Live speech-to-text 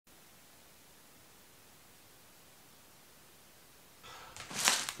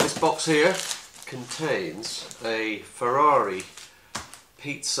box here contains a Ferrari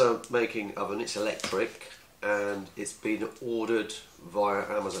pizza making oven. It's electric and it's been ordered via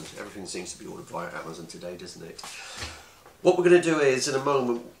Amazon. Everything seems to be ordered via Amazon today, doesn't it? What we're going to do is, in a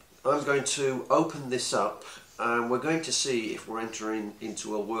moment, I'm going to open this up and we're going to see if we're entering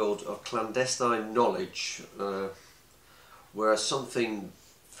into a world of clandestine knowledge where something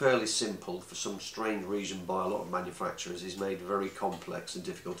fairly simple for some strange reason by a lot of manufacturers is made very complex and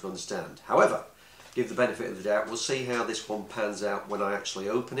difficult to understand. However, give the benefit of the doubt, we'll see how this one pans out when I actually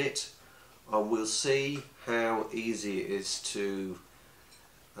open it, and we'll see how easy it is to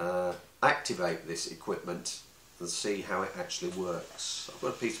activate this equipment and see how it actually works. I've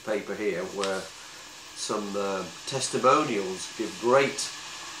got a piece of paper here where some testimonials give great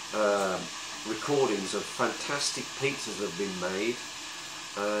recordings of fantastic pizzas that have been made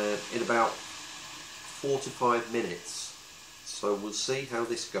in about 4 to 5 minutes. So we'll see how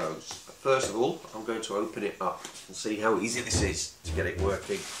this goes. First of all, I'm going to open it up and see how easy this is to get it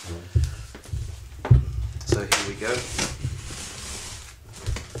working. So here we go.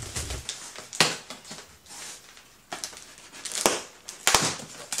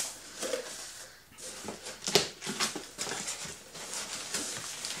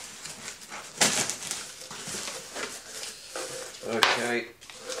 Okay,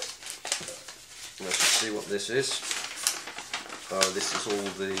 let's see what this is. This is all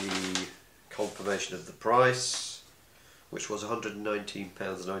the confirmation of the price, which was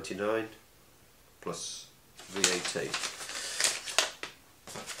 £119.99 plus VAT.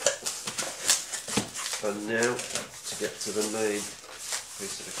 And now to get to the main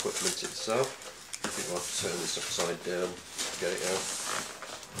piece of equipment itself. I think I'll have to turn this upside down to get it out.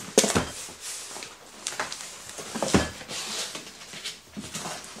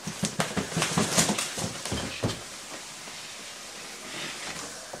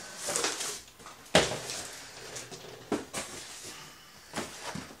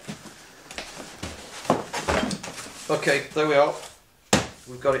 Okay, there we are.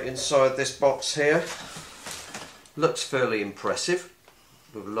 We've got it inside this box here. Looks fairly impressive,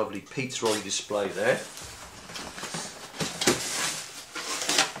 with a lovely pizza on display there.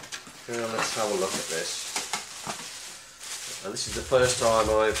 Now let's have a look at this. And this is the first time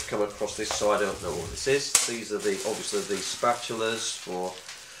I've come across this, so I don't know what this is. These are obviously the spatulas for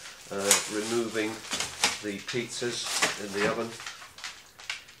removing the pizzas in the oven.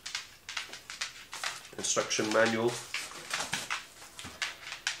 Instruction manual,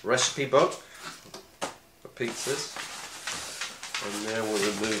 recipe book for pizzas, and now we'll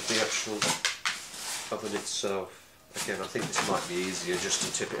remove the actual oven itself. Again, I think this might be easier just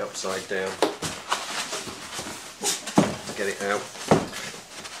to tip it upside down to get it out.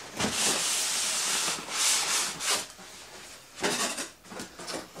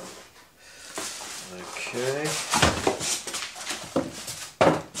 Okay.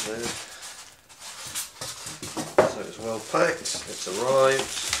 There. So it's well packed, it's arrived,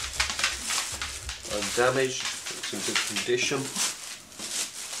 undamaged, it's in good condition.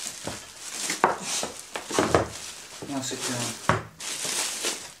 Now sit down.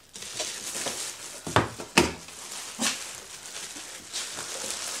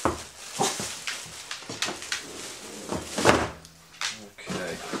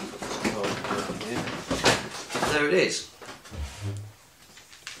 Okay, put this card down here. And there it is.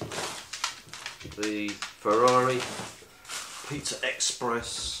 The Ferrari Pizza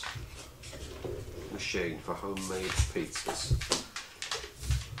Express machine for homemade pizzas.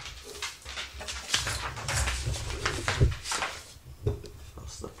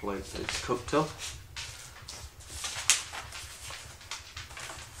 That's the plate that it's cooked up.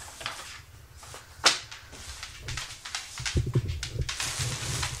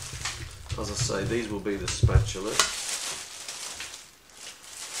 As I say, these will be the spatulas.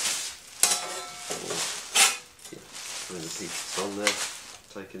 The pizzas on there,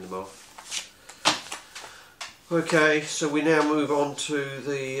 taking them off. Okay, so we now move on to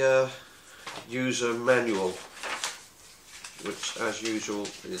the user manual, which as usual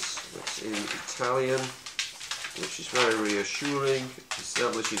is in Italian, which is very reassuring,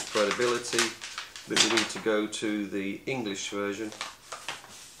 establishes credibility, but we need to go to the English version,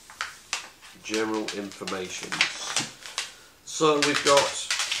 general information. So we've got,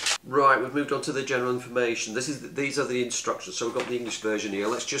 right, we've moved on to the general information. These are the instructions. So we've got the English version here.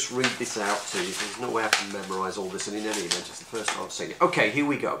 Let's just read this out to you. There's no way I can memorise all this, and in any event, it's the first time I've seen it. Okay, here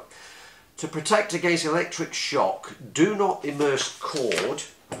we go. To protect against electric shock, do not immerse cord.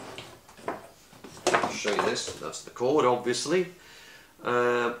 I'll show you this. That's the cord, obviously.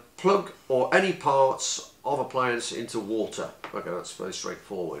 Plug or any parts of appliance into water. Okay, that's very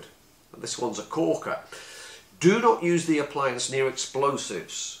straightforward. And this one's a corker. Do not use the appliance near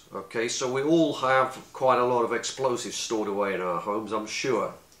explosives. Okay, so we all have quite a lot of explosives stored away in our homes, I'm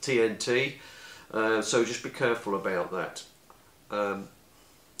sure. TNT. So just be careful about that. And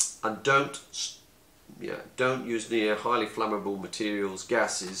don't use near highly flammable materials,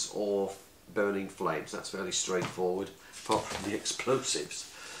 gases, or burning flames. That's fairly straightforward, apart from the explosives.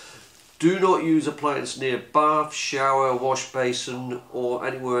 Do not use appliance near bath, shower, wash basin, or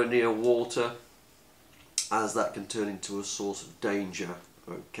anywhere near water, as that can turn into a source of danger.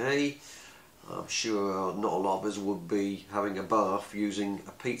 Okay, I'm sure not a lot of us would be having a bath using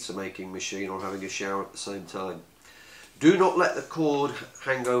a pizza making machine or having a shower at the same time. Do not let the cord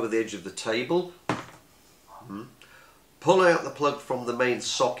hang over the edge of the table. Pull out the plug from the main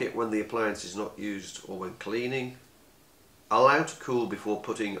socket when the appliance is not used or when cleaning. Allow to cool before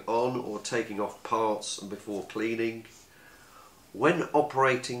putting on or taking off parts and before cleaning. When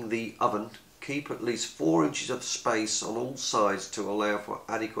operating the oven, keep at least 4 inches of space on all sides to allow for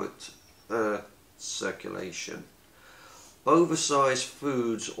adequate circulation. Oversized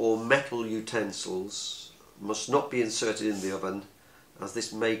foods or metal utensils must not be inserted in the oven, as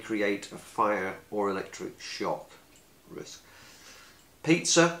this may create a fire or electric shock risk.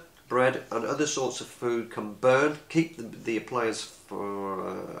 Pizza, bread and other sorts of food can burn. Keep the appliance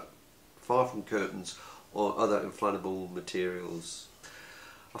far from curtains or other inflammable materials.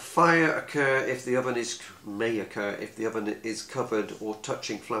 A fire may occur if the oven is covered or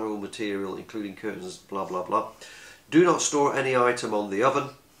touching flammable material, including curtains, blah blah blah. Do not store any item on the oven.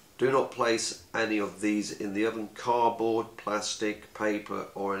 Do not place any of these in the oven: cardboard, plastic, paper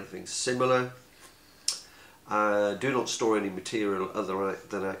or anything similar. Do not store any material other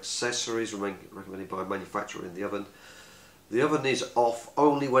than accessories recommended by manufacturer in the oven. The oven is off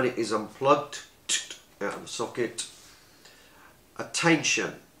only when it is unplugged out of the socket.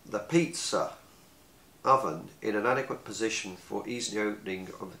 Attention! The pizza oven in an adequate position for easy opening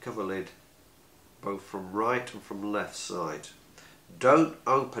of the cover lid, both from right and from left side. Don't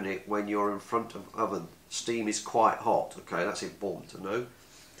open it when you're in front of oven. Steam is quite hot. Okay, that's important to know.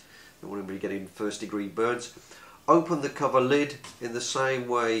 Don't want anybody getting first-degree burns. Open the cover lid in the same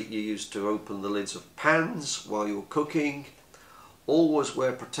way you used to open the lids of pans while you're cooking. Always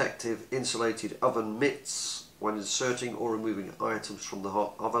wear protective insulated oven mitts when inserting or removing items from the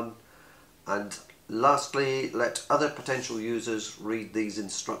hot oven. And lastly, let other potential users read these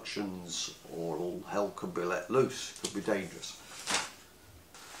instructions or all hell could be let loose. Could be dangerous.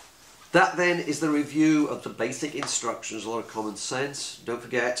 That then is the review of the basic instructions. A lot of common sense. Don't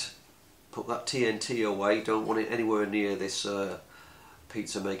forget, put that TNT away. Don't want it anywhere near this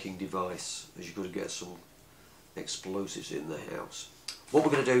pizza making device, as you've got to get some explosives in the house. What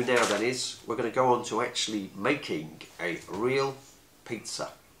we're going to do now then is we're going to go on to actually making a real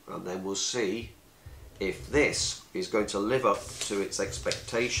pizza, and then we'll see if this is going to live up to its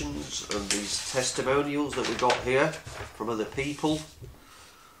expectations. And these testimonials that we got here from other people,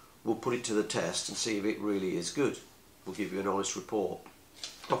 we'll put it to the test and see if it really is good. We'll give you an honest report.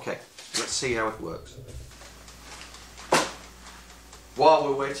 Okay, let's see how it works. While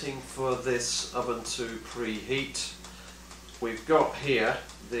we're waiting for this oven to preheat, we've got here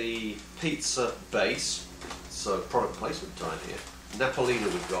the pizza base. So product placement time here. Napolina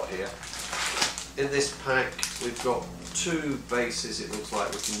we've got here. In this pack we've got 2 bases, it looks like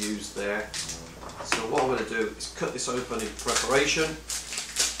we can use there. So what I'm going to do is cut this open in preparation.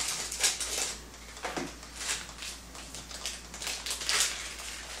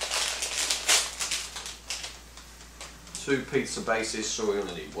 Two pizza bases, so we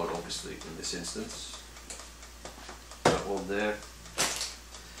only need one obviously in this instance. That one there.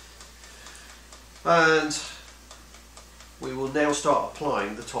 And we will now start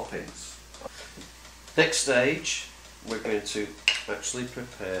applying the toppings. Next stage, we're going to actually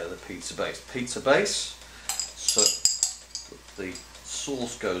prepare the pizza base. So the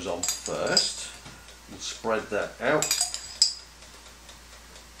sauce goes on first. We'll spread that out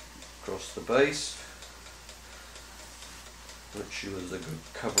across the base. Make sure there's a good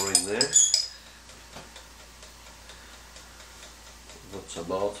covering there. Got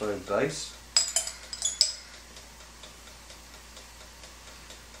tomato base.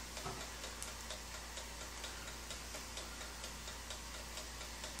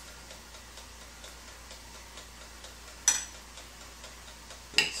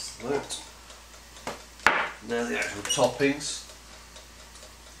 That's that. Now the actual toppings.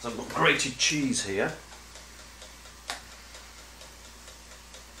 So I've got grated cheese here.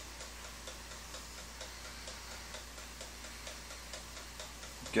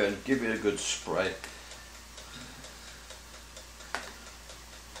 Go and give it a good spread.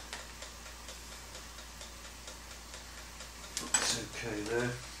 That's okay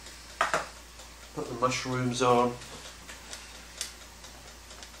there. Put the mushrooms on.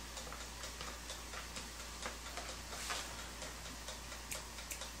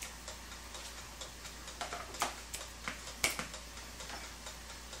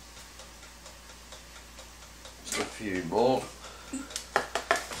 Just a few more.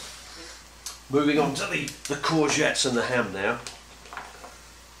 Moving on to the courgettes and the ham now.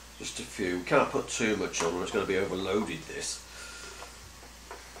 Just a few. We can't put too much on or it's going to be overloaded this.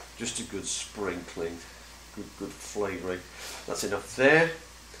 Just a good sprinkling, good flavouring. That's enough there.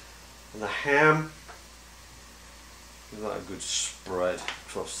 And the ham, give that a good spread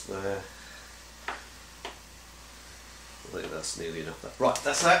across there. I think that's nearly enough. Right,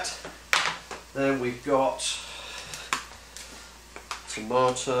 that's that. Then we've got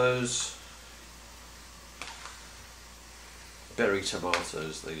tomatoes, berry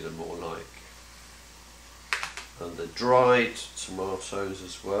tomatoes, these are more like. And the dried tomatoes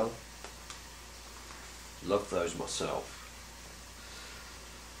as well. Love those myself.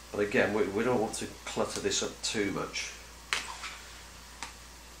 But again, we don't want to clutter this up too much.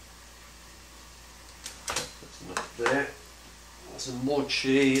 That's enough there. Some more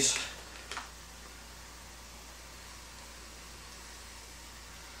cheese.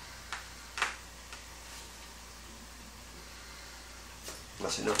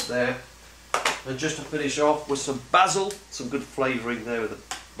 That's enough there. And just to finish off with some basil, some good flavouring there with the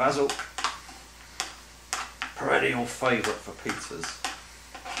basil. Perennial favourite for pizzas.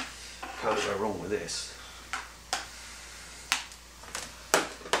 Can't go wrong with this.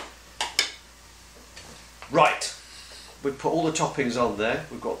 Right, we've put all the toppings on there.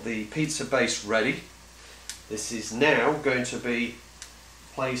 We've got the pizza base ready. This is now going to be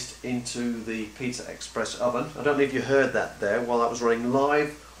placed into the Pizza Express oven. I don't know if you heard that there. While that was running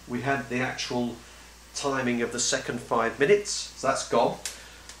live, we had the actual timing of the second 5 minutes, so that's gone.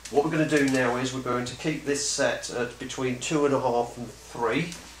 What we're going to do now is we're going to keep this set at between 2.5 and 3,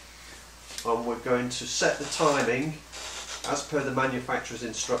 and we're going to set the timing as per the manufacturer's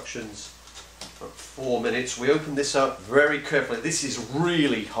instructions at 4 minutes. We open this up very carefully. This is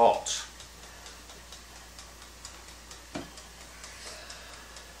really hot.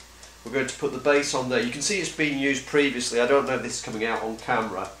 We're going to put the base on there. You can see it's been used previously. I don't know if this is coming out on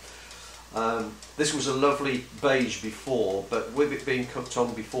camera. This was a lovely beige before, but with it being cooked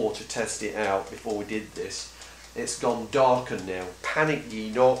on before to test it out before we did this, it's gone darker now. Panic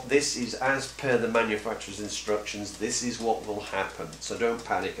ye not, this is as per the manufacturer's instructions. This is what will happen, so don't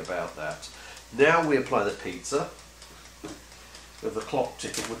panic about that. Now we apply the pizza with the clock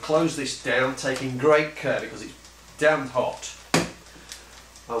ticking. We'll close this down, taking great care because it's damn hot.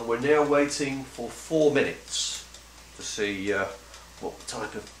 And we're now waiting for 4 minutes to see what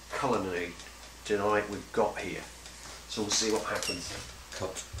type of culinary delight we've got here. So we'll see what happens.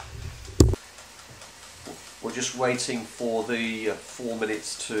 Cut. We're just waiting for the 4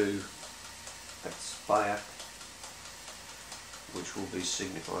 minutes to expire, which will be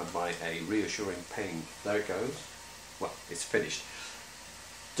signified by a reassuring ping. There it goes. Well, it's finished.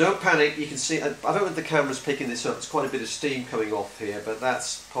 Don't panic, you can see, I don't know if the camera's picking this up, there's quite a bit of steam coming off here, but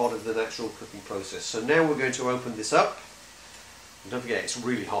that's part of the natural cooking process. So now we're going to open this up, and don't forget it's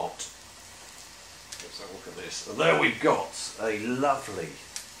really hot. Let's have a look at this. And there we've got a lovely,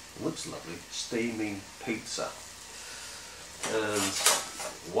 looks lovely, steaming pizza. And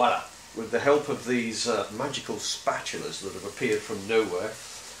voila! With the help of these magical spatulas that have appeared from nowhere,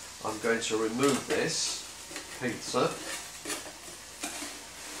 I'm going to remove this pizza.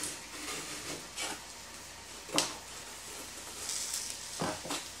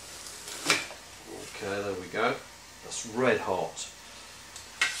 Okay, there we go. That's red hot.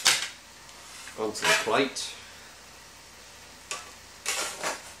 Onto the plate.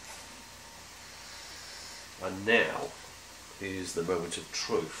 And now is the moment of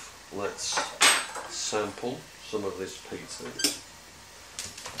truth. Let's sample some of this pizza.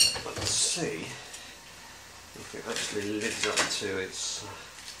 Let's see if it actually lives up to its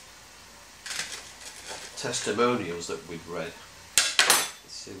testimonials that we've read. Let's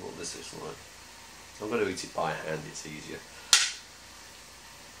see what this is like. I'm going to eat it by hand, it's easier.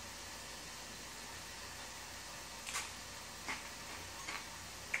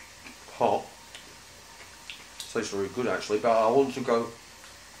 Hot. Tastes very good actually, but I want to go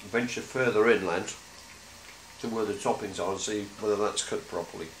venture further inland to where the toppings are and see whether that's cooked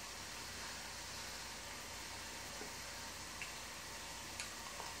properly.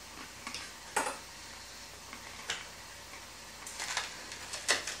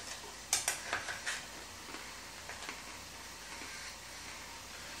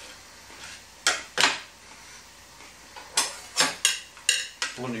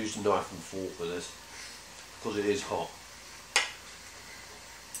 I'm going to use a knife and fork for this because it is hot.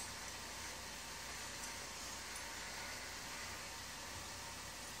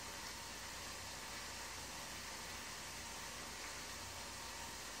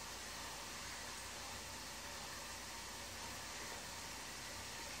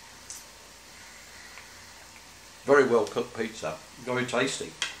 Very well cooked pizza, very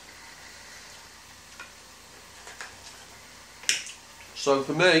tasty. So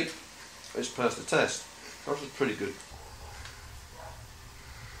for me, it's passed the test. That was pretty good.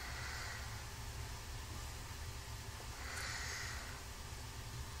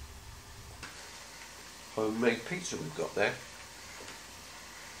 Homemade pizza we've got there.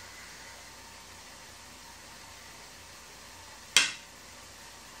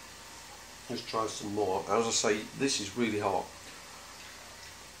 Let's try some more. As I say, this is really hot.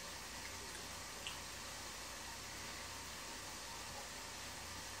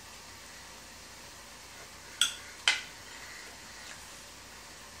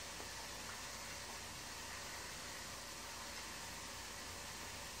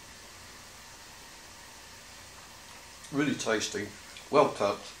 Really tasty, well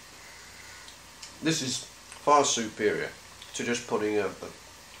cooked. This is far superior to just putting a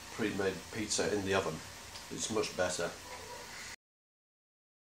pre-made pizza in the oven. It's much better.